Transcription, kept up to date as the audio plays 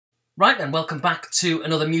Right then, welcome back to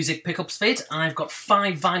another music pickups vid. I've got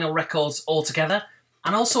 5 vinyl records altogether,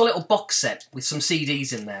 and also a little box set with some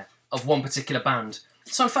CDs in there of one particular band.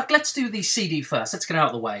 So in fact, let's do the CD first, let's get it out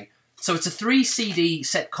of the way. So it's a 3 CD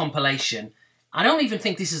set compilation. I don't even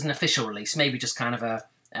think this is an official release, maybe just kind of a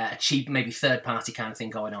cheap, maybe third party kind of thing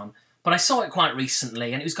going on. But I saw it quite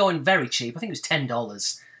recently, and it was going very cheap, I think it was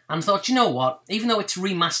 $10. And I thought, you know what, even though it's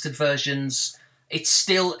remastered versions, it's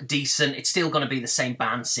still decent, it's still going to be the same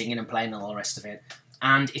band singing and playing and all the rest of it.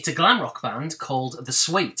 And it's a glam rock band called The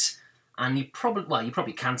Sweet. And you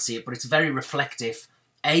probably can see it, but it's very reflective.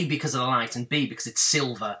 A, because of the light, and B, because it's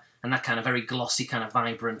silver, and that kind of very glossy, kind of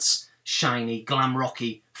vibrant, shiny, glam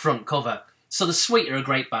rocky front cover. So The Sweet are a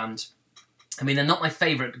great band. I mean, they're not my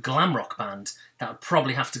favourite glam rock band. That would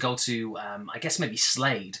probably have to go to, I guess maybe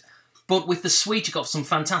Slade. But with The Sweet, you've got some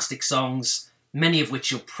fantastic songs, many of which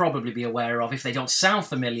you'll probably be aware of. If they don't sound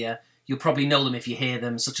familiar, you'll probably know them if you hear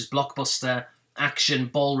them, such as Blockbuster, Action,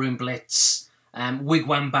 Ballroom Blitz,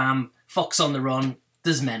 Wigwam Bam, Fox on the Run.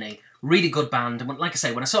 There's many. Really good band. And like I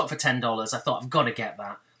say, when I saw it for $10, I thought, I've got to get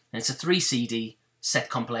that. And it's a 3 CD set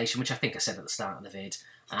compilation, which I think I said at the start of the vid.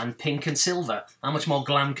 And pink and silver. How much more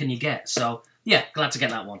glam can you get? So, yeah, glad to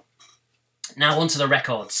get that one. Now, onto the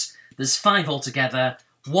records. There's 5 altogether.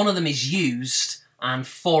 1 of them is used, and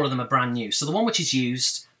 4 of them are brand new. So the one which is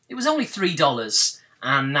used, it was only $3,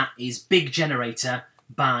 and that is Big Generator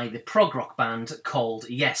by the prog rock band called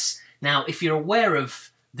Yes. Now, if you're aware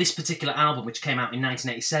of this particular album, which came out in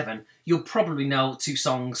 1987, you'll probably know 2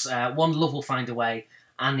 songs, one Love Will Find a Way,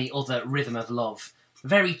 and the other Rhythm of Love.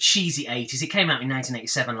 Very cheesy 80s. It came out in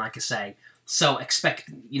 1987, like I say, so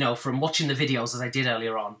expect, you know, from watching the videos as I did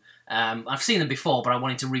earlier on, I've seen them before, but I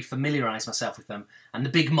wanted to re-familiarise myself with them, and the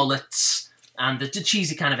big mullets, and the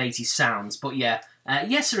cheesy kind of 80s sounds. But yeah,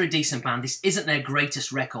 Yes are a decent band. This isn't their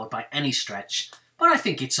greatest record by any stretch, but I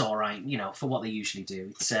think it's alright, you know, for what they usually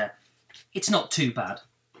do. It's not too bad.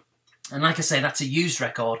 And like I say, that's a used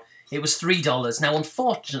record. It was $3. Now,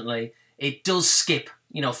 unfortunately, it does skip,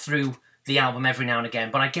 you know, through the album every now and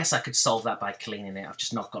again, but I guess I could solve that by cleaning it. I've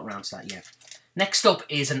just not got around to that yet. Next up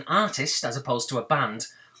is an artist, as opposed to a band,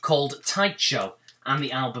 called Tight Show, and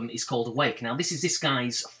the album is called Awake. Now, this is this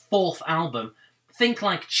guy's 4th album. Think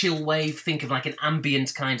like chill wave, think of like an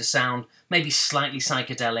ambient kind of sound, maybe slightly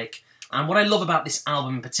psychedelic. And what I love about this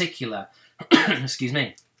album in particular, excuse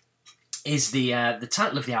me, is the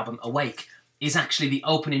title of the album, Awake, is actually the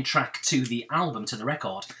opening track to the album, to the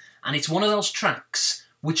record. And it's one of those tracks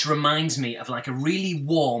which reminds me of like a really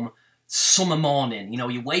warm summer morning. You know,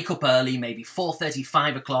 you wake up early, maybe 4:30,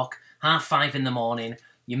 5 o'clock, 5:30 in the morning.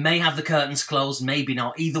 You may have the curtains closed, maybe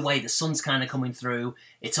not. Either way, the sun's kind of coming through.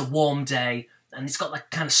 It's a warm day, and it's got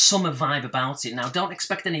that kind of summer vibe about it. Now, don't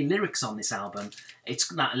expect any lyrics on this album. It's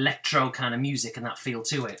that electro kind of music and that feel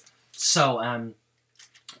to it. So,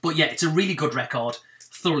 but yeah, it's a really good record.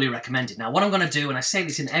 Thoroughly recommended. Now, what I'm going to do, and I say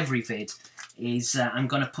this in every vid, is I'm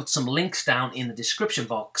going to put some links down in the description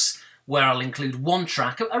box where I'll include one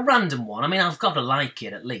track, a random one. I mean, I've got to like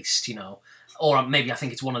it at least, you know. Or maybe I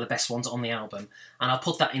think it's one of the best ones on the album. And I'll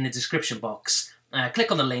put that in the description box.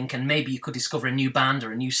 Click on the link and maybe you could discover a new band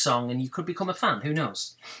or a new song and you could become a fan. Who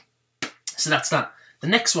knows? So that's that. The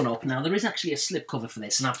next one up, now there is actually a slipcover for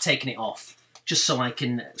this and I've taken it off just so I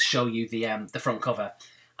can show you the front cover.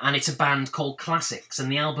 And it's a band called Classics,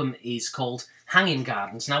 and the album is called Hanging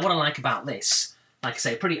Gardens. Now, what I like about this, like I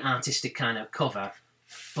say, a pretty artistic kind of cover,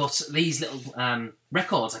 but these little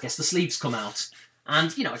records, I guess the sleeves come out,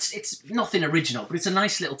 and, you know, it's nothing original, but it's a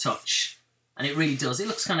nice little touch, and it really does. It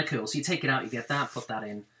looks kind of cool, so you take it out, you get that, put that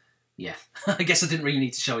in. Yeah, I guess I didn't really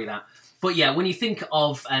need to show you that. But yeah, when you think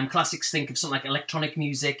of Classics, think of something like electronic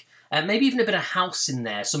music, maybe even a bit of house in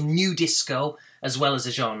there, some new disco, as well as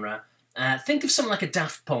a genre. Think of something like a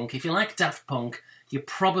Daft Punk. If you like Daft Punk, you're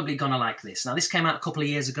probably going to like this. Now, this came out a couple of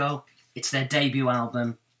years ago. It's their debut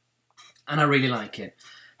album, and I really like it.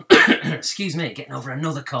 Excuse me, getting over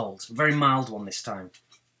another cold. A very mild one this time.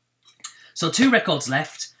 So 2 records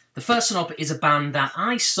left. The first one up is a band that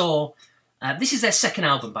I saw... this is their 2nd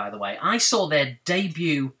album, by the way. I saw their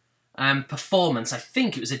debut performance. I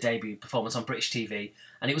think it was a debut performance on British TV,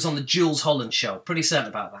 and it was on the Jules Holland Show. Pretty certain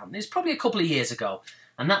about that. It was probably a couple of years ago.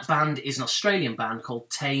 And that band is an Australian band called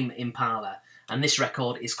Tame Impala. And this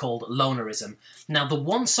record is called Lonerism. Now, the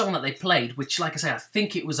one song that they played, which, like I say, I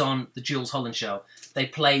think it was on the Jules Holland Show, they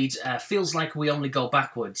played Feels Like We Only Go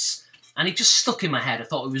Backwards. And it just stuck in my head. I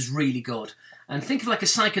thought it was really good. And think of like a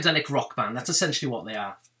psychedelic rock band. That's essentially what they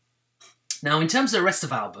are. Now, in terms of the rest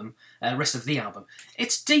of the album,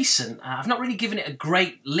 it's decent. I've not really given it a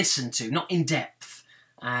great listen to, not in depth.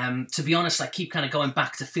 To be honest, I keep kind of going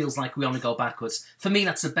back to Feels Like We Only Go Backwards. For me,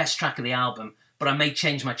 that's the best track of the album, but I may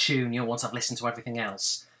change my tune, once I've listened to everything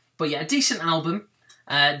else. But yeah, a decent album,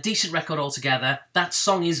 decent record altogether. That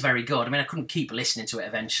song is very good. I mean, I couldn't keep listening to it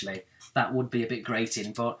eventually. That would be a bit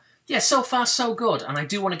grating, but yeah, so far so good, and I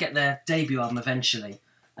do want to get their debut album eventually.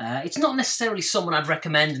 It's not necessarily someone I'd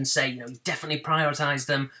recommend and say, definitely prioritise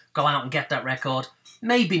them, go out and get that record.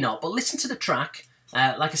 Maybe not, but listen to the track.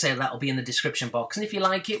 Like I say, that'll be in the description box, and if you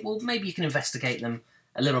like it, well, maybe you can investigate them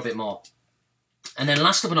a little bit more. And then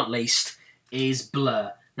last but not least is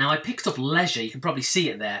Blur. Now, I picked up Leisure. You can probably see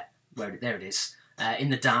it there. There it is, in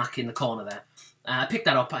the dark, in the corner there. I picked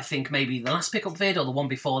that up, I think, maybe the last pickup vid or the one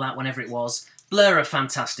before that, whenever it was. Blur are a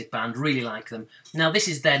fantastic band, really like them. Now, this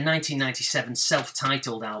is their 1997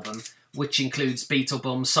 self-titled album, which includes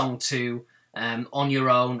Beetlebum, Song 2, On Your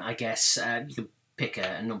Own, I guess. You can pick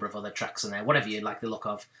a number of other tracks on there, whatever you like the look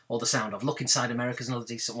of, or the sound of. Look Inside America's another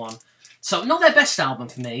decent one. So, not their best album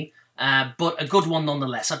for me, but a good one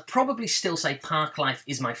nonetheless. I'd probably still say Park Life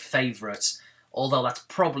is my favourite, although that's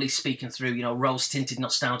probably speaking through, rose-tinted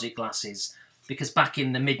nostalgic glasses, because back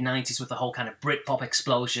in the mid-90s with the whole kind of Britpop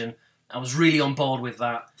explosion, I was really on board with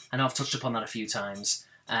that. I know I've touched upon that a few times.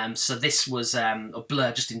 So this was a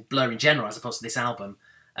Blur, just in Blur in general, as opposed to this album.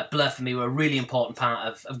 Blur for me were a really important part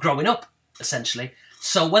of growing up, essentially.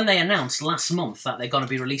 So when they announced last month that they're going to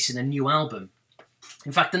be releasing a new album,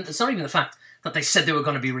 in fact, it's not even the fact that they said they were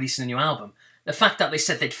going to be releasing a new album. The fact that they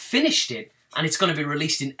said they'd finished it and it's going to be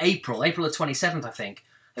released in April the 27th, I think.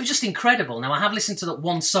 It was just incredible. Now, I have listened to that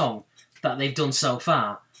one song that they've done so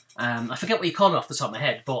far. I forget what you call it off the top of my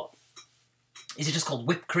head, but is it just called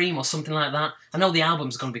Whipped Cream or something like that? I know the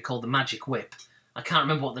album's going to be called The Magic Whip. I can't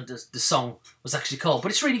remember what the song was actually called,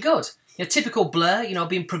 but it's really good. Typical Blur,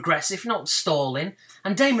 being progressive, not stalling.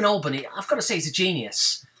 And Damon Albarn, I've got to say, he's a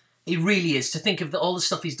genius. He really is. To think of all the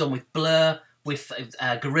stuff he's done with Blur, with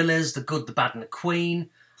Gorillaz, The Good, The Bad and The Queen,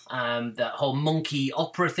 that whole monkey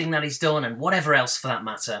opera thing that he's done, and whatever else for that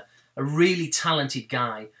matter. A really talented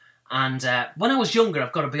guy. And when I was younger,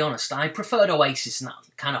 I've got to be honest, I preferred Oasis and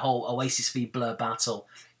that kind of whole Oasis v Blur battle.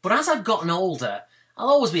 But as I've gotten older, I'll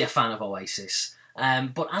always be a fan of Oasis.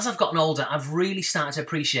 But as I've gotten older, I've really started to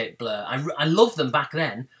appreciate Blur. I loved them back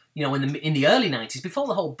then, in the early 90s, before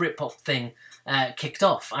the whole Britpop thing kicked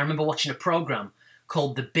off. I remember watching a programme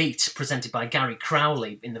called The Beat, presented by Gary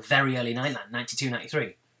Crowley in the very early 92,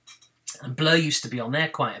 93. And Blur used to be on there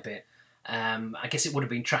quite a bit. I guess it would have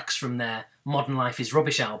been tracks from their Modern Life is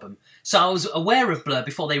Rubbish album. So I was aware of Blur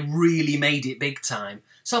before they really made it big time.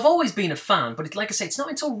 So I've always been a fan, but like I say, it's not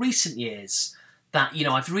until recent years that,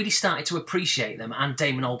 I've really started to appreciate them, and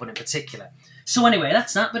Damon Albarn in particular. So anyway,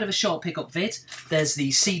 that's that. Bit of a short pickup vid. There's the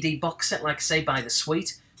CD box set, like I say, by The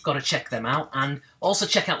Sweet. Got to check them out. And also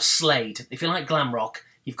check out Slade. If you like glam rock,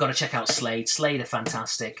 you've got to check out Slade. Slade are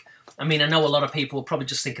fantastic. I mean, I know a lot of people will probably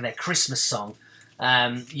just think of their Christmas song,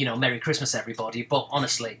 Merry Christmas, everybody. But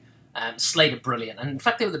honestly, Slade are brilliant. And in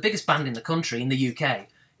fact, they were the biggest band in the country, in the UK,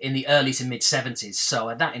 in the early to mid-70s.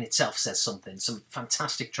 So that in itself says something. Some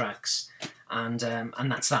fantastic tracks. And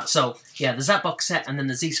that's that. So, yeah, there's that box set, and then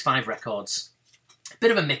there's these 5 records.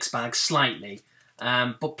 Bit of a mixed bag, slightly.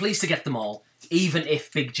 But pleased to get them all, even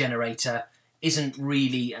if Big Generator isn't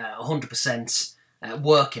really 100%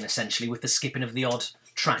 working, essentially, with the skipping of the odd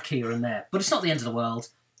track here and there. But it's not the end of the world.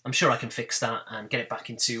 I'm sure I can fix that and get it back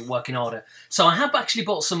into working order. So I have actually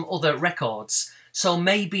bought some other records. So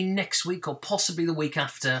maybe next week or possibly the week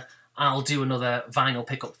after, I'll do another vinyl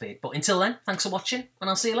pickup vid. But until then, thanks for watching, and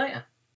I'll see you later.